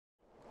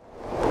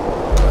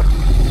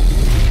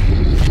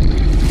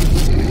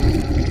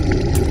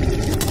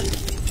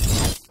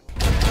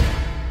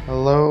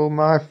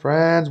my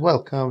friends,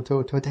 welcome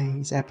to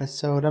today's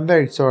episode. I'm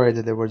very sorry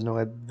that there was no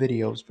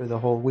videos for the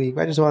whole week.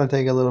 I just want to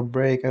take a little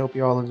break. I hope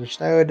you all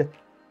understood.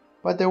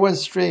 But there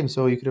was stream,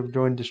 so you could have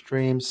joined the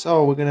stream.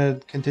 So we're gonna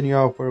continue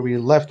off where we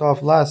left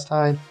off last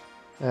time.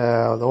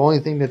 The only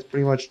thing that's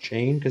pretty much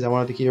changed, because I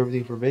wanted to keep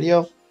everything for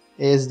video,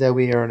 is that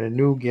we are in a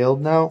new guild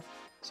now.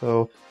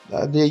 So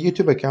the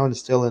YouTube account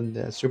is still in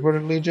the Super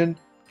Legion,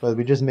 but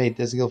we just made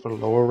this guild for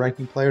lower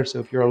ranking players. So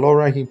if you're a low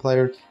ranking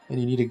player and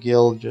you need a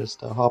guild,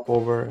 just hop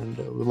over and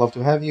we'd love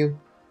to have you.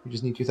 We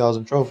just need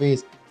 2,000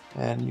 trophies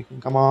and you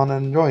can come on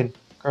and join.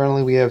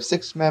 Currently we have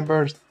 6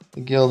 members.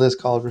 The guild is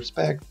called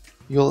Respect.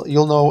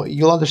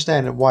 You'll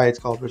understand why it's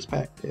called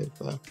Respect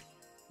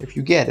if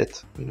you get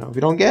it. You know, if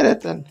you don't get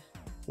it, then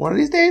one of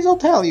these days I'll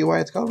tell you why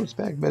it's called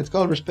Respect. But it's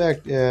called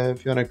Respect.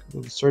 If you want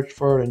to search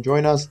for it and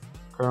join us.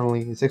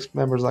 Currently 6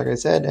 members, like I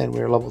said, and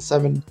we're level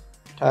 7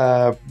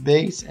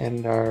 base,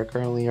 and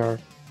currently our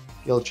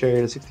guild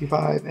chariot is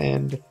 65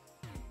 and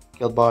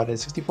guild bot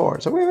is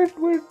 64. So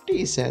we're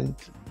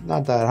decent,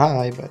 not that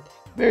high, but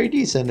very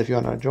decent if you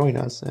want to join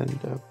us,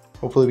 and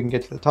hopefully we can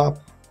get to the top.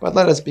 But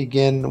let us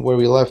begin where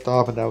we left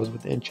off, and that was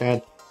with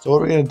Enchant. So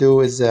what we're going to do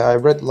is, I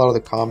read a lot of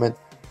the comment,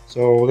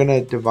 so we're going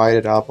to divide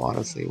it up,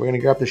 honestly. We're going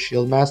to grab the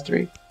Shield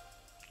Mastery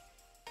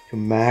to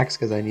max,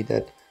 because I need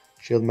that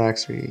Shield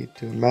Mastery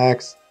to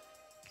max,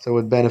 so it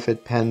would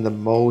benefit Pen the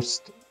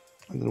most.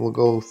 And then we'll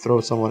go throw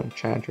someone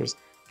Enchantress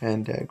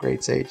and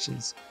Great Sage,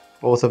 since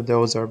both of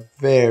those are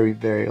very,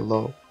 very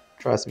low.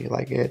 Trust me,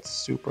 like, it's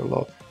super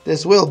low.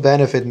 This will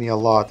benefit me a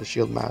lot, the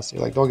Shield Mastery.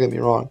 Like, don't get me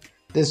wrong.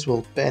 This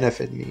will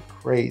benefit me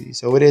crazy.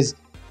 So it is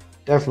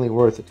definitely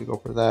worth it to go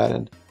for that.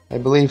 And I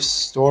believe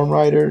Storm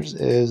Riders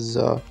is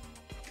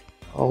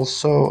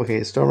also...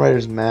 Okay, Storm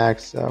Riders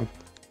max.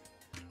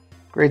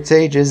 Great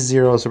Sage is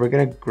 0, so we're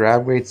going to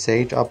grab Great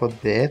Sage up a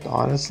bit,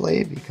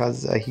 honestly,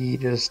 because he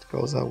just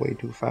goes out way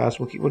too fast.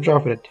 We'll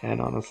drop it at 10,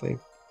 honestly.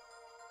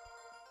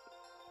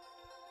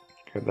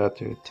 Grab that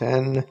to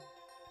 10.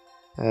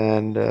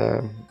 And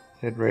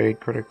hit rate,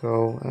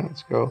 critical.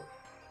 Let's go.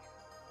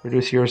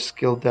 Reduce your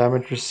skill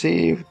damage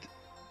received.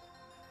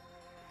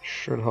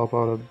 Should help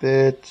out a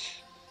bit.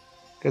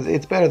 Because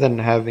it's better than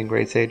having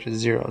Great Sage at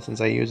 0. Since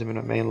I use him in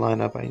a main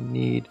lineup, I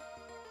need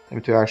him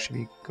to actually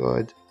be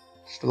good.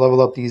 Just to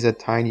level up these a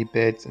tiny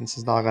bit, since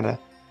it's not going to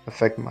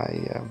affect my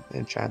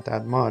enchant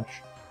that much.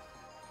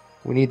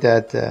 We need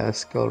that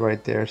skill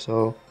right there,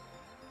 so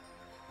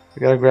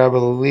we got to grab at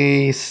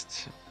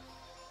least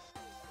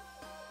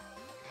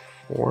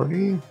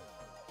 40.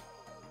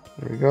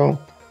 There we go.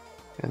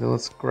 And then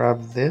let's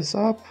grab this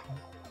up.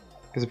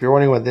 Because if you're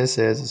wondering what this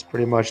is, it's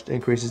pretty much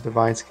increases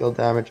divine skill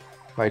damage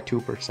by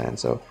 2%.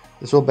 So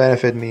this will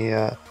benefit me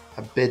a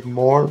bit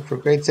more for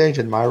Great Sage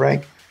in my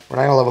rank. We're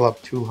not going to level up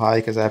too high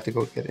because I have to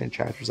go get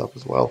Enchantress up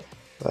as well.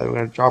 But we're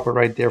going to drop it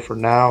right there for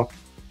now.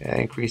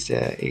 Increase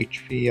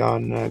HP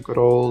on good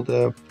old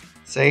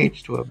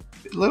Sage to a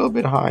little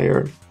bit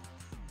higher.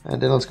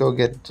 And then let's go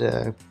get...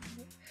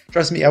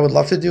 Trust me, I would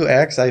love to do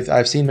X.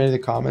 I've seen many of the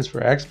comments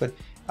for X, but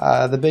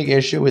the big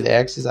issue with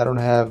X is I don't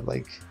have,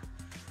 like...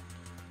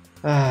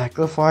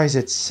 Glyph-wise,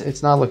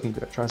 it's not looking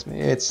good. Trust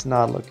me, it's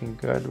not looking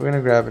good. We're going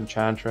to grab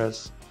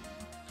Enchantress.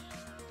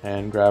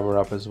 And grab her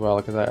up as well,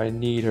 because I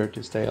need her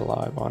to stay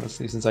alive,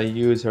 honestly, since I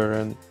use her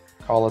in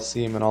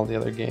Coliseum and all the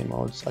other game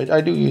modes.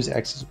 I do use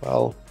X as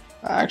well.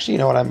 Actually, you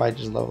know what, I might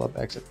just level up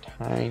X a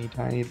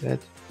tiny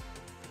bit.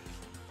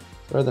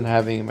 Rather than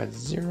having him at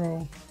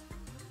 0.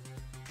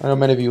 I know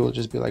many of you will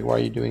just be like, why are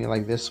you doing it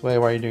like this way?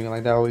 Why are you doing it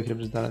like that? Well, we could have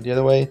just done it the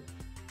other way.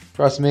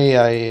 Trust me,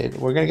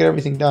 we're going to get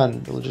everything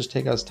done. It'll just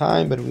take us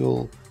time, but we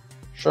will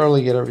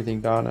surely get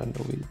everything done, and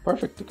it'll be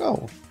perfect to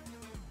go.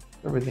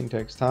 Everything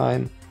takes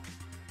time.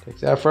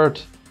 Takes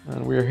effort,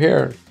 and we're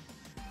here.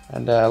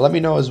 And let me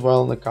know as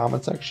well in the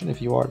comment section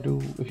if you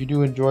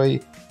do enjoy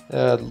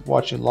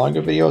watching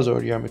longer videos, or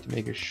do you want me to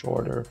make it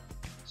shorter.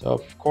 So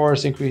of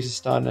course, increases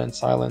stun and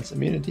silence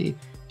immunity,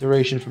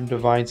 duration from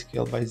divine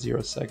skill by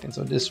 0 seconds.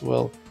 So this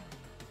will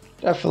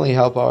definitely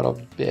help out a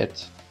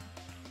bit,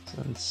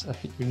 since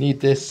you need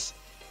this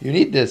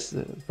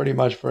pretty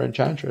much for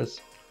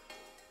Enchantress.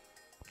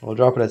 We'll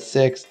drop it at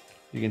 6.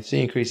 You can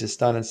see increases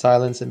stun and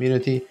silence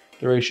immunity,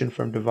 duration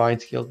from divine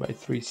skill by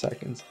 3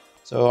 seconds.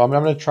 So I'm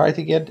going to try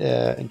to get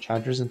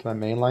Enchantress into my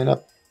main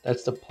lineup.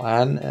 That's the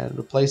plan, and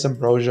replace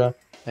Ambrosia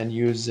and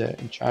use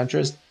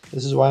Enchantress.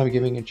 This is why I'm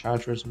giving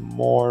Enchantress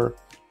more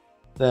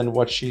than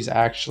what she's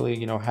actually,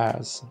 you know,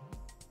 has.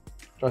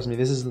 Trust me,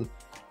 this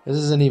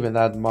isn't even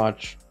that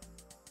much.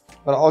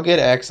 But I'll get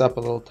X up a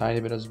little tiny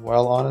bit as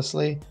well,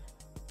 honestly,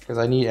 because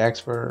I need X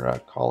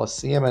for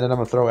Coliseum, and then I'm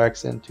gonna throw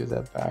X into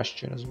the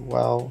Bastion as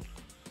well.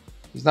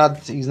 He's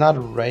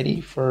not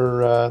ready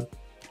for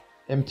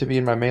him to be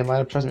in my main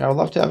lineup. Trust me, I would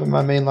love to have him in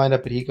my main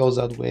lineup, but he goes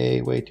out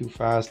way too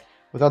fast.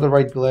 Without the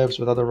right glyphs,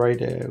 without the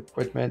right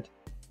equipment,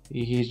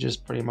 he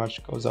just pretty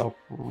much goes out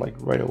like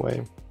right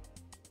away.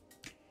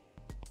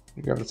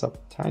 Grab this up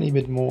a tiny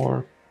bit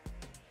more.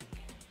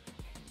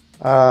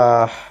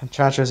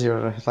 Enchantress here,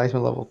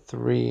 enlightenment level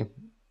 3.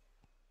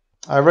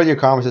 I read your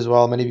comments as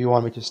well. Many of you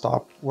want me to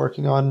stop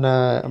working on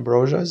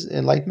Ambrosia's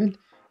Enlightenment,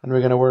 and we're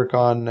going to work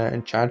on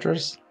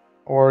Enchantress.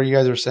 Or you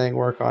guys are saying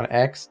work on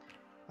X.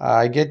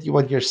 I get you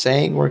what you're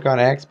saying, work on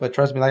X, but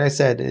trust me, like I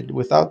said,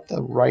 without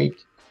the right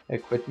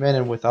equipment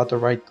and without the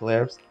right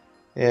glyphs,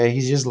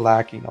 he's just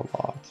lacking a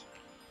lot.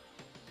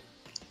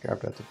 Grab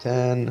that to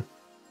 10.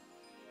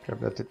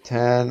 Grab that to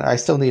 10. I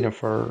still need him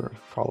for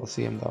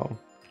Coliseum though.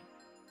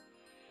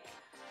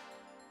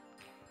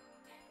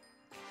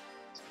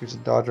 Increase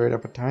the dodge rate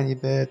up a tiny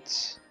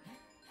bit.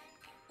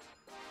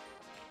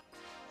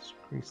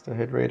 Increase the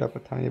hit rate up a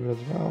tiny bit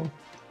as well.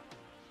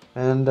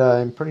 And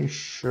I'm pretty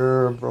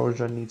sure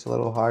Ambrosia needs a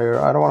little higher.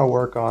 I don't want to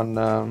work on,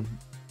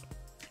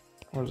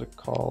 what is it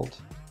called?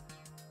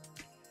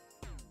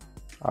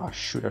 Ah,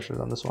 shoot, I should have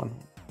done this one.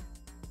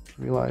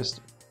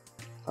 Realized.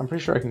 I'm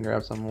pretty sure I can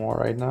grab some more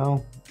right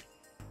now.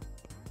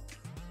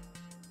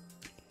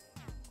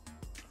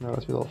 No,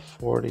 let's be level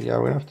 40. Yeah,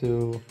 we're gonna have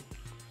to...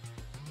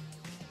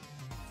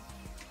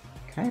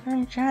 Can I have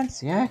any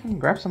chance? Yeah, I can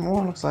grab some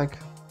more. Looks like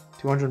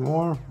 200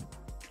 more.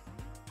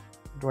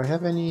 Do I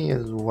have any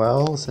as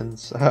well?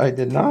 Since I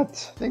did not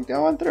think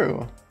that went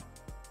through.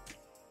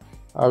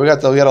 We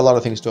got a lot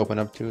of things to open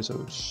up too,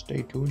 so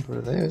stay tuned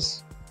for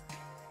this.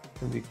 It's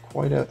gonna be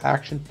quite an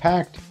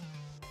action-packed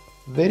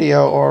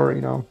video, or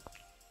you know,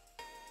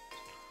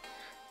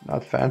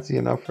 not fancy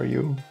enough for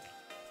you.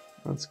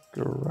 Let's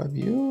grab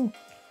you.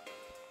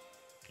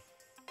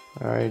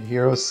 Alright,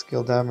 hero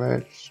skill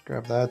damage.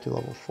 Grab that to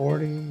level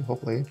 40,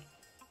 hopefully.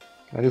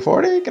 Can I do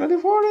 40? Can I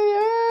do 40? Yeah!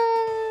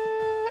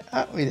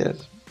 Ah, we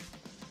did.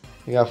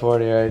 We got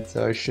 40, right?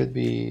 So it should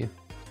be...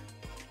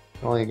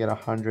 only get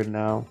 100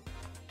 now.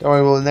 Don't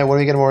worry, well, then when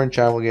we get more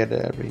enchant, we'll get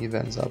every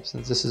events up,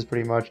 since this is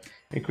pretty much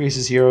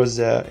increases heroes,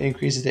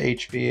 increases the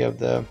HP of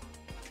the...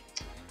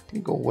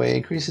 Can go away.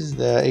 Increases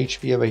the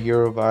HP of a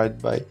hero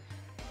revived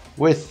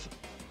with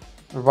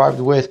by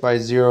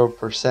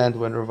 0%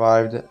 when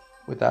revived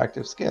with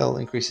active skill.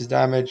 Increases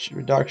damage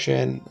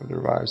reduction with the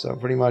revive. So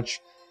pretty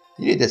much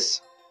you need this.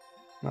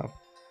 No,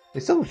 they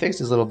still haven't fixed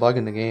this little bug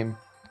in the game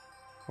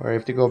where you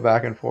have to go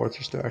back and forth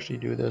just to actually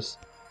do this.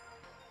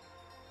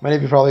 Many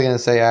of you are probably going to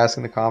say, ask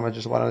in the comments,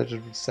 just why don't I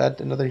just reset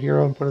another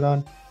hero and put it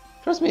on?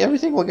 Trust me,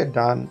 everything will get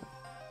done.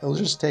 It'll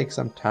just take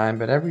some time,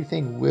 but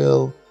everything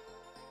will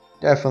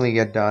definitely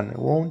get done. It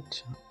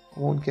won't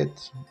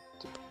get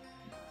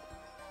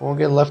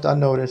left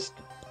unnoticed.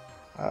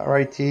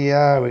 Alright,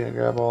 Tia, we're gonna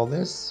grab all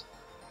this.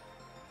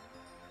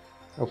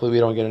 Hopefully we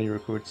don't get any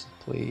recruits,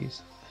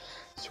 please.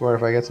 I swear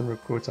if I get some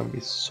recruits, I'm gonna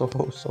be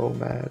so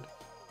mad.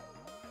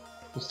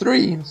 It's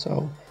 3,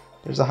 so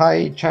there's a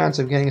high chance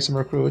of getting some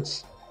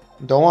recruits.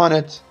 Don't want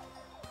it,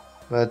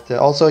 but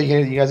also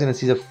you guys are gonna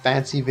see the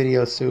fancy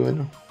video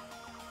soon.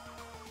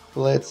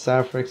 Blitz,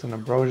 Sapphrix, and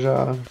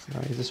Ambrosia. It's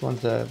nice. This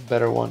one's the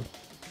better one.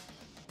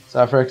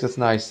 Sapphrix, that's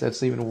nice.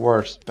 That's even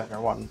worse. Better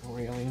one,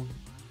 really.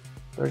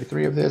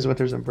 33 of this.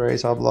 Winter's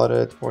Embrace,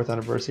 Hot-Blooded, 4th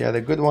Anniversary. Yeah,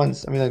 the good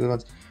ones. I mean, the good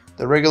ones.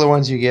 The regular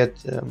ones you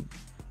get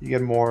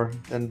more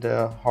than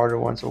the harder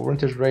ones. So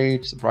Winter's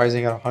Rage,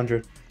 surprising at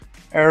 100.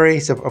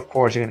 Ares, of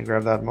course, you're gonna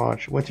grab that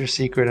much. Winter's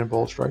Secret and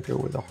Bolt Striker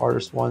were the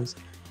hardest ones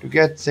to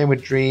get. Same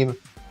with Dream.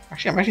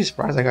 Actually, I'm actually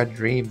surprised I got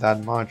Dream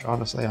that much.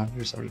 Honestly,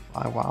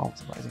 175. Wow,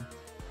 surprising.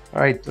 All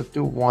right, let's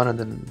do 1 and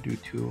then do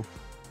 2.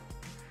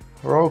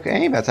 Heroic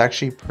Aim. That's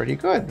actually pretty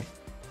good.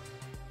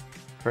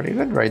 Pretty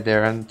good right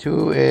there. And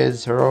 2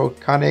 is Heroic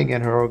Cunning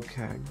and Heroic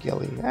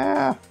Gilly.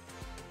 Yeah.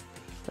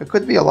 It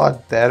could be a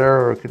lot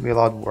better or it could be a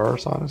lot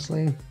worse,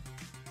 honestly.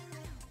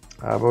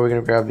 But we're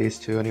going to grab these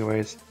 2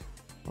 anyways.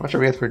 How much are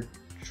we at for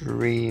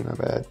Dream? I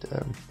bet.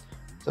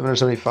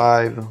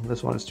 775.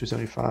 This one is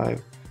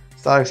 275.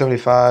 Static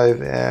 75.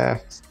 Yeah.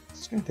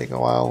 It's going to take a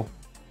while.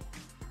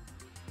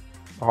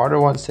 The harder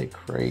ones take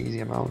crazy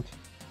amount.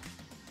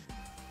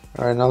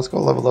 Alright, now let's go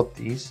level up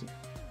these.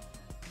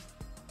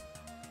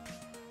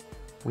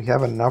 We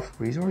have enough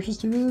resources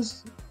to do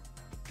this?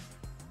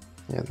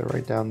 Yeah, they're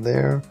right down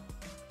there.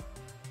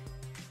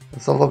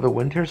 Let's level up the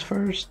Winters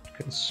first.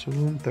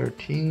 Consume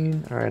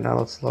 13. Alright, now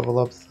let's level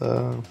up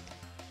the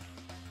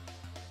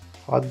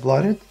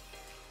Hot-Blooded.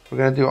 We're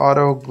going to do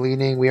auto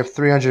gleaning. We have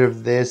 300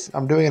 of this.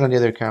 I'm doing it on the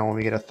other account when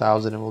we get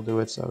 1,000 and we'll do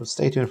it. So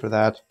stay tuned for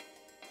that.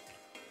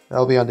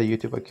 That'll be on the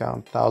YouTube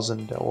account.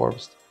 1,000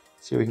 orbs.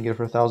 See what we can get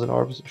for 1,000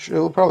 orbs.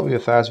 It'll probably be a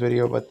fast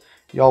video, but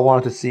y'all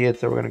wanted to see it,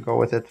 so we're going to go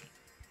with it.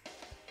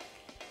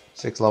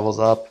 6 levels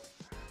up.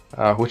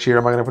 Which year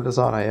am I going to put this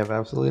on? I have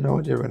absolutely no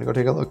idea. We're going to go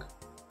take a look.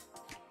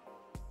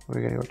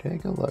 We're going to go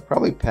take a look.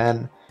 Probably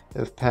Pen,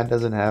 if Pen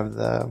doesn't have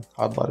the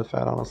Hot-Blooded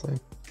Fat, honestly.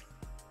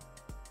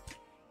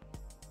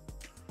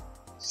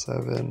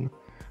 7.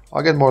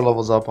 I'll get more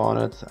levels up on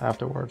it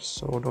afterwards,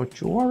 so don't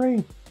you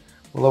worry.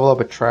 We'll level up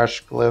a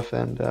Trash Glyph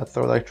and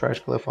throw that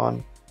Trash Glyph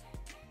on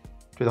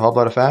to the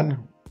Hot-Blooded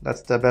Fan.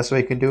 That's the best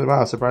way you can do it.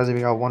 Wow, surprising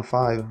we got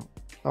 1-5.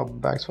 Oh,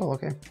 bag's full,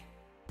 okay.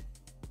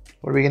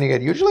 What are we gonna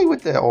get? Usually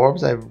with the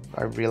orbs, I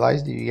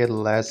realized you get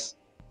less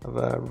of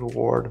a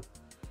reward.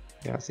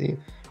 Yeah, see?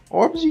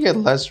 Orbs, you get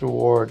less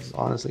rewards.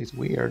 Honestly, it's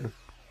weird.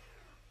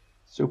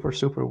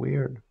 Super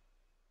weird.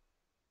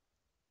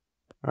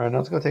 All right, now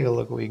let's go take a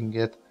look what we can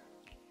get.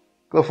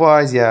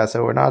 Glyph-wise, yeah,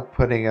 so we're not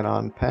putting it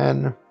on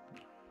Pen.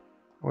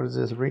 What is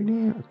this,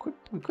 Rini?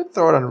 We could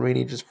throw it on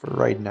Rini just for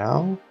right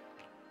now.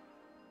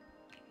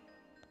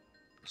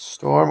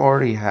 Storm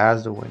already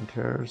has the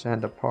Winters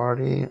and the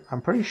Party.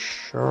 I'm pretty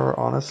sure,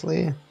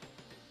 honestly.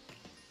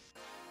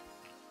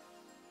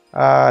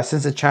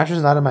 Since Enchantress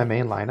is not in my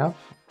main lineup,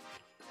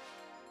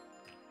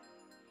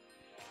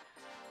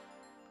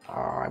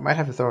 I might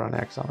have to throw it on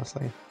X,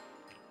 honestly.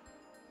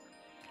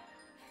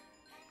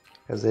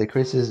 Because it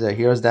increases the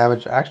hero's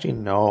damage. Actually,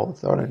 no.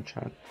 Throw it on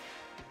Enchant.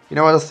 You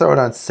know what? Let's throw it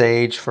on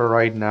Sage for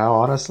right now,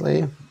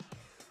 honestly.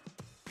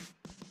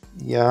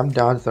 Yeah, I'm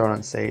down to throw it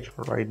on Sage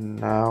for right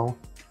now.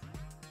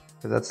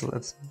 Because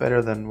that's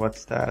better than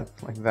what's that?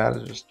 Like, that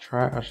is just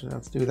trash.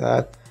 Let's do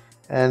that.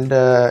 And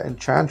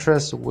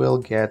Enchantress will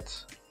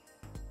get...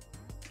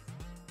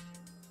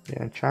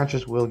 Yeah,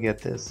 Enchantress will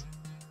get this.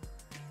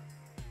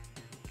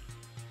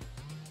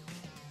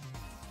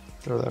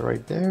 Throw that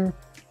right there.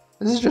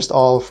 This is just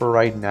all for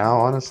right now,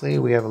 honestly.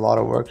 We have a lot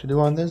of work to do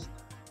on this.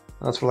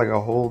 That's for like a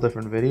whole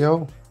different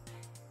video.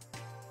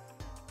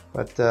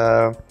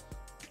 But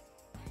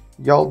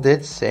y'all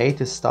did say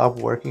to stop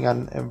working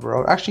on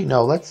Embro. Actually,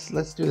 no, let's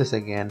do this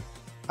again.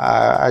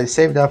 I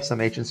saved up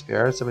some Ancient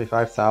Spirits,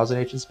 75,000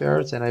 Ancient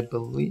Spirits, and I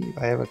believe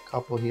I have a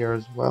couple here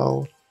as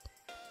well.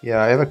 Yeah,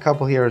 I have a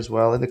couple here as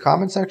well. In the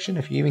comment section,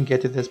 if you even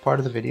get to this part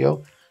of the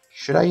video,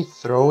 should I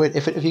throw it?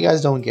 If you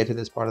guys don't get to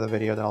this part of the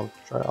video, then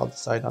I'll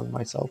decide on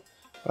myself.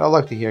 But I'd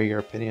like to hear your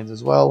opinions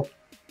as well.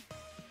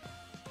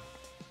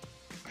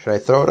 Should I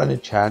throw it on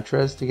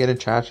Enchantress to get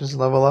Enchantress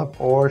level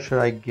up, or should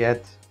I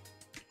get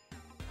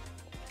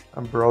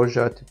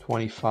Ambrosia to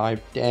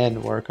 25,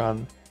 then work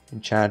on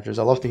Enchantress?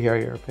 I'd love to hear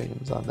your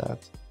opinions on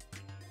that,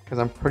 because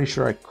I'm pretty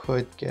sure I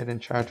could get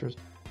Enchantress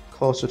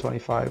close to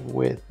 25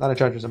 with, not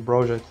Enchantress,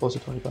 Ambrosia close to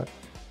 25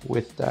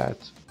 with that.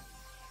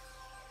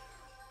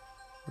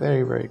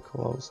 Very, very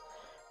close.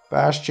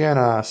 Bastion,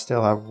 I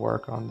still have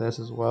work on this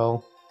as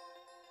well.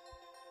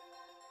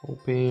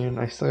 Hoping,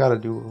 I still gotta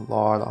do a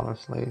lot,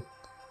 honestly.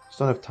 Just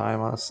don't have time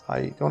on us.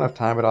 I don't have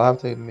time, but I'll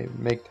have to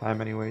make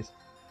time anyways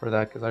for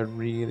that, because I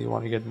really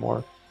want to get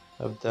more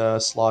of the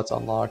slots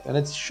unlocked. And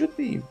it should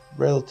be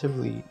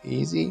relatively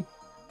easy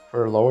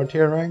for lower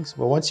tier ranks,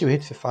 but once you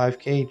hit the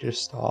 5k,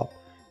 just stop,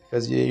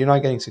 because you're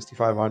not getting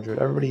 6500.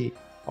 Everybody,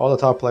 all the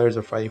top players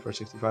are fighting for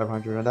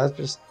 6500, and that's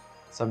just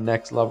some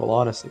next level,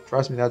 honestly.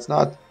 Trust me, that's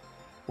not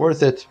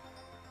worth it.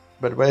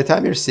 But by the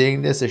time you're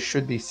seeing this, it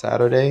should be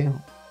Saturday,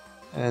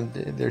 and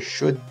there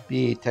should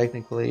be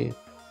technically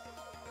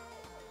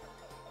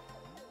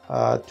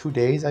 2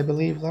 days, I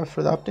believe, left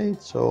for the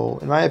update. So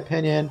in my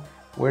opinion,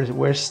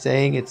 we're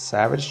saying it's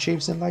Savage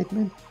Chief's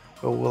Enlightenment,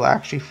 but we'll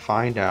actually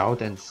find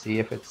out and see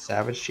if it's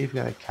Savage Chief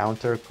going to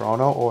counter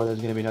Chrono, or there's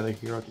going to be another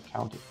hero to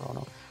counter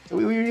Chrono. So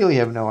we really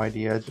have no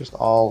idea. It's just it's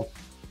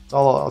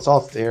all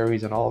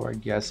theories and all of our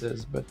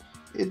guesses, but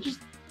it's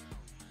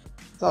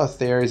all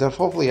theories. And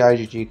hopefully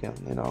IGG can,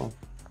 you know,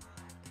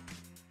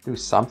 do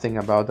something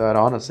about that.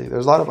 Honestly,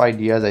 there's a lot of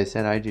ideas I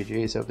sent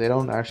IGG, so if they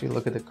don't actually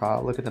look at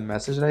the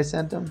message that I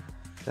sent them,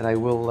 then I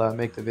will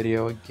make the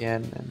video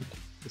again and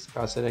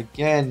discuss it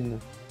again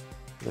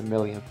for the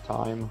millionth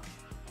time.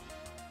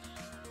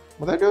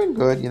 Well, they're doing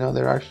good, you know.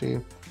 They're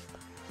actually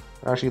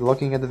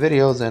looking at the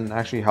videos and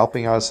actually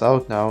helping us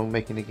out now,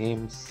 making the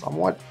game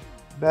somewhat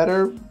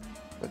better.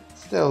 But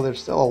still,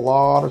 there's still a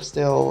lot of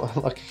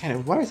what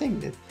am I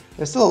saying?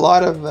 There's still a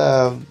lot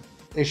of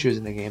issues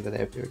in the game that they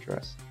have to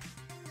address.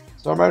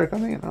 Storm Rider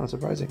coming in? Oh,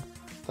 surprising.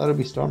 Thought it'd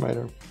be Storm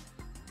Rider.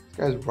 This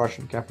guy's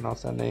Russian, can't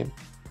pronounce that name.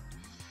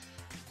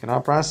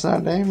 Cannot pronounce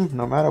that name,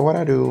 no matter what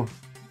I do.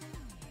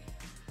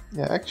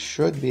 Yeah, X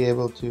should be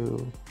able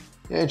to...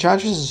 Yeah,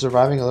 Enchantress is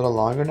surviving a little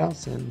longer now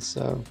since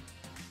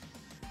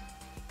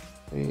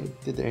they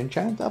did the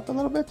enchant up a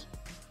little bit.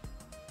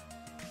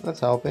 That's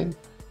helping.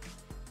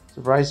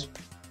 Surprised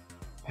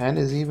Pen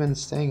is even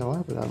staying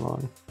alive for that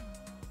long.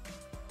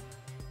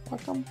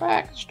 Welcome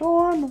back,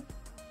 Storm!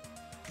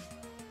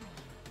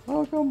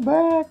 Welcome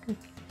back!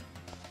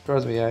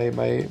 Trust me, I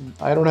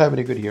don't have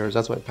any good heroes.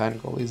 That's why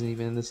Panicle isn't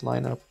even in this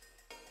lineup.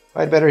 If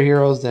I had better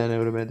heroes, then it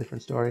would have been a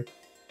different story.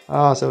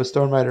 Ah, so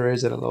Storm Rider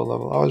is at a low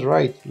level. I was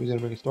right. He was going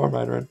to bring a Storm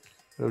Rider in,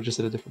 but it was just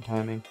at a different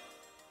timing.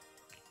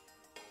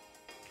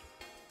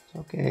 It's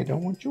okay.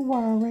 Don't want you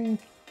worry.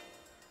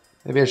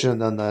 Maybe I should have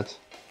done that.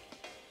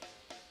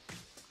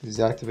 He's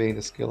activating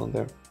the skill in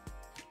there.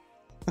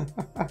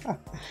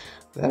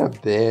 That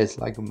Abyss,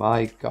 like,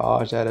 my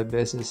gosh, that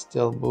Abyss is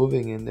still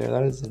moving in there.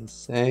 That is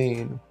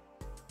insane.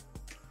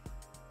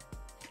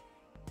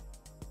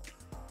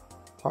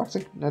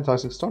 Not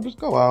Toxic Storm, just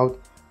go out.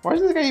 Why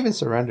isn't the guy even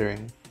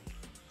surrendering?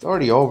 It's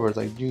already over. It's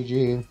like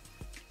GG.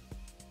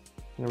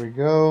 There we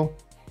go.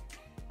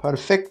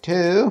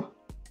 Perfecto.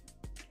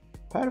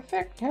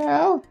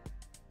 Perfecto.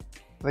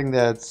 I think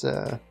that's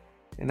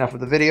enough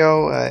of the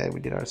video. We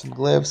did some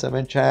glyphs, some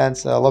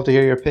enchants. I'd love to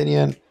hear your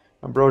opinion.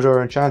 Ambrosia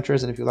or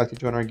Enchantress, and if you'd like to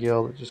join our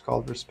guild, it's just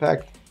called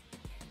Respect.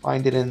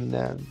 Find it in,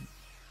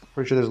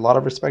 pretty sure there's a lot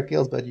of Respect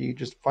guilds, but you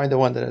just find the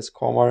one that has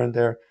Komar in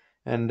there,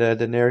 and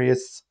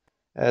Daenerys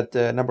at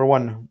number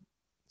one.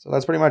 So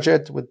that's pretty much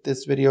it with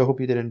this video. Hope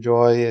you did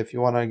enjoy. If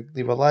you want to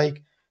leave a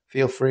like,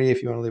 feel free.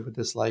 If you want to leave a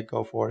dislike,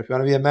 go for it. If you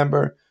want to be a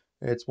member,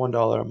 it's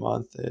 $1 a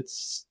month.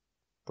 It's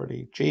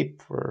pretty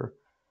cheap. For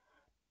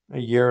a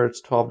year,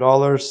 it's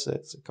 $12.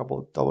 It's a couple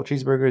of double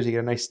cheeseburgers. You get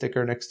a nice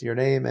sticker next to your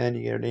name, and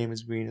you get your name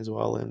is green as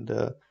well. And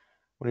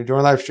when you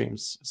join live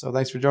streams. So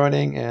thanks for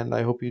joining, and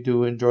I hope you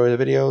do enjoy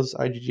the videos.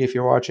 IGG, if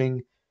you're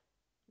watching,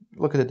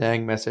 look at the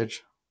dang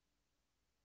message.